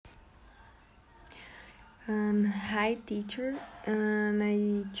Hi, teacher, and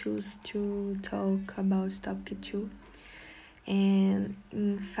I choose to talk about topic 2. And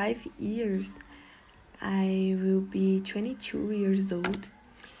in 5 years, I will be 22 years old.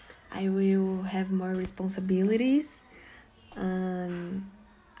 I will have more responsibilities, and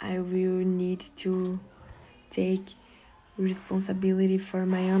I will need to take responsibility for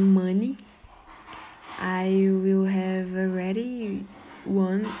my own money. I will have already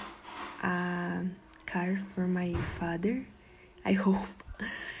won a car for my father, I hope,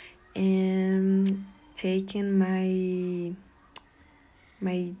 and taken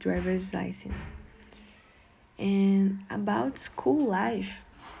my driver's license. And about school life,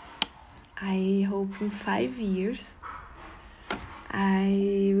 I hope in 5 years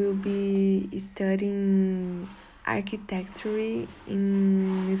I will be studying architecture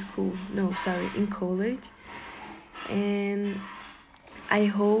in school. No, sorry, in college. And I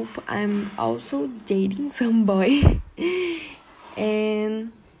hope I'm also dating some boy.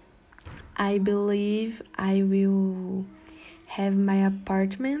 And I believe I will have my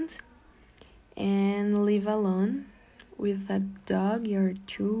apartment and live alone with a dog or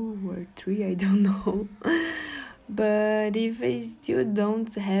two or three, I don't know. But if I still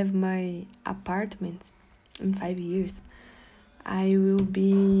don't have my apartment in 5 years, I will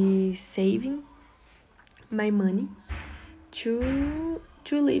be saving my money to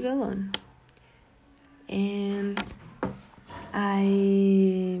live alone. And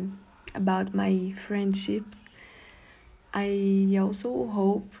I about my friendships, I also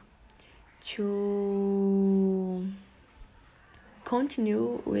hope to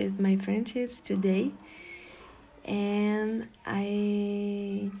continue with my friendships today, and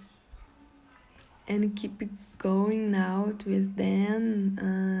I and keep going out with them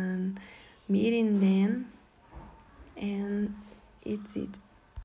and meeting them, and it's it.